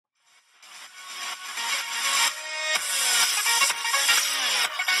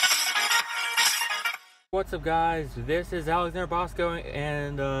What's up guys, this is Alexander Bosko,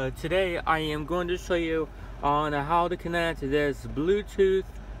 and today I am going to show you on how to connect this Bluetooth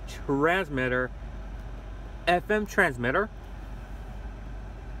transmitter, FM transmitter,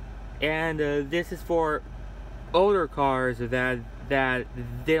 and this is for older cars that they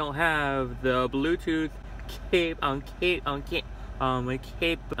don't have the Bluetooth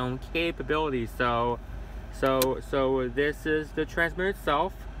capability. So this is the transmitter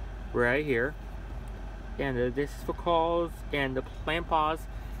itself right here. And this is for calls and the plan pause,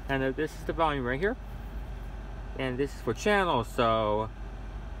 and this is the volume right here, and this is for channels. So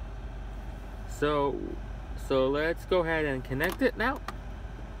let's go ahead and connect it now.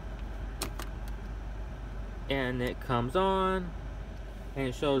 And it comes on, and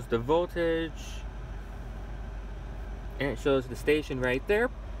it shows the voltage, and it shows the station right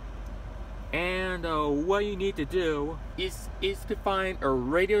there. And what you need to do is to find a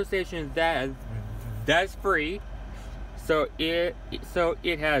radio station that's free, so it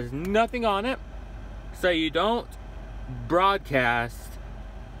has nothing on it, so you don't broadcast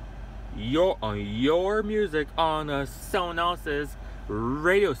your music on someone else's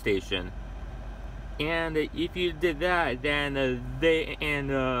radio station. And if you did that, then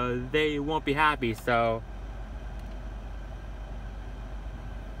they won't be happy. So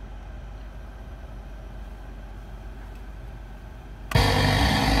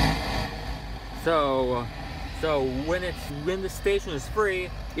when the station is free,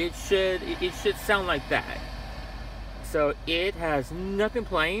 it should sound like that. So it has nothing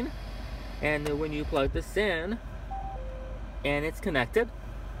playing, and when you plug this in, and it's connected.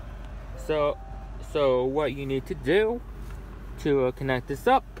 So what you need to do to connect this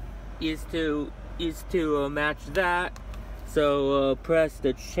up is to match that. So press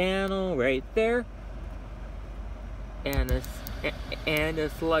the channel right there, and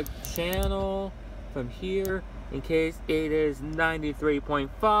select channel from here in case it is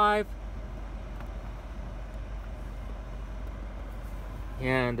 93.5,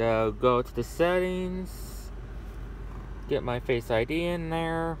 and go to the settings, get my Face ID in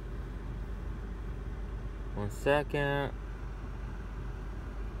there. 1 second.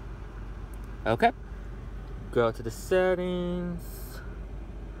 Okay, go to the settings,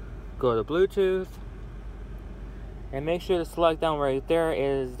 go to Bluetooth, and make sure to select down right there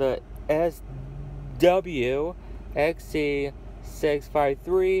is the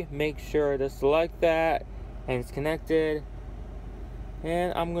SWXC653. Make sure to select that, and it's connected.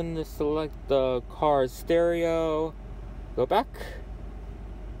 And I'm going to select the car's stereo, go back,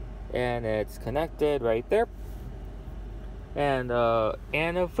 and it's connected right there. And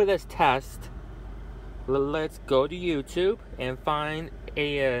for this test, let's go to YouTube and find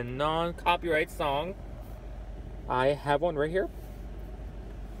a non-copyright song. I have one right here.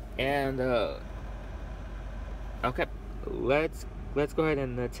 And okay, let's go ahead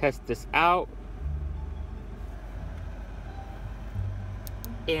and test this out.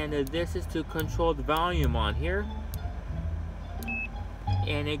 And this is to control the volume on here,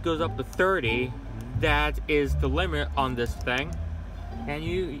 and it goes up to 30. That is the limit on this thing, and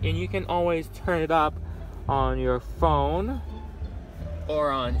you can always turn it up on your phone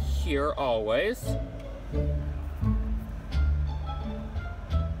or on here always.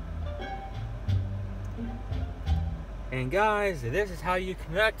 And guys, this is how you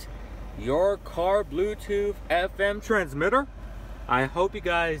connect your car Bluetooth FM transmitter. I hope you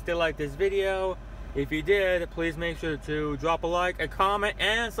guys did like this video. If you did, please make sure to drop a like, a comment,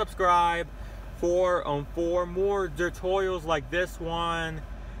 and subscribe for more tutorials like this one,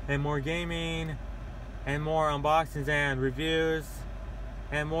 and more gaming, and more unboxings and reviews,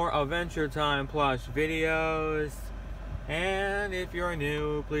 and more Adventure Time plush videos. And if you're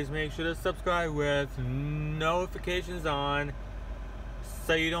new, please make sure to subscribe with notifications on,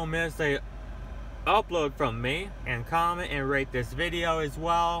 so you don't miss a upload from me. And comment and rate this video as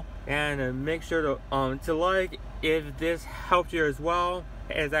well, and make sure to like if this helped you as well,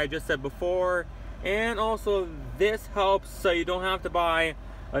 as I just said before. And also, this helps so you don't have to buy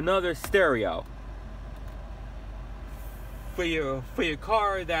another stereo for your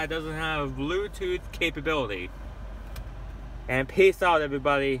car that doesn't have Bluetooth capability. And peace out,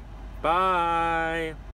 everybody. Bye.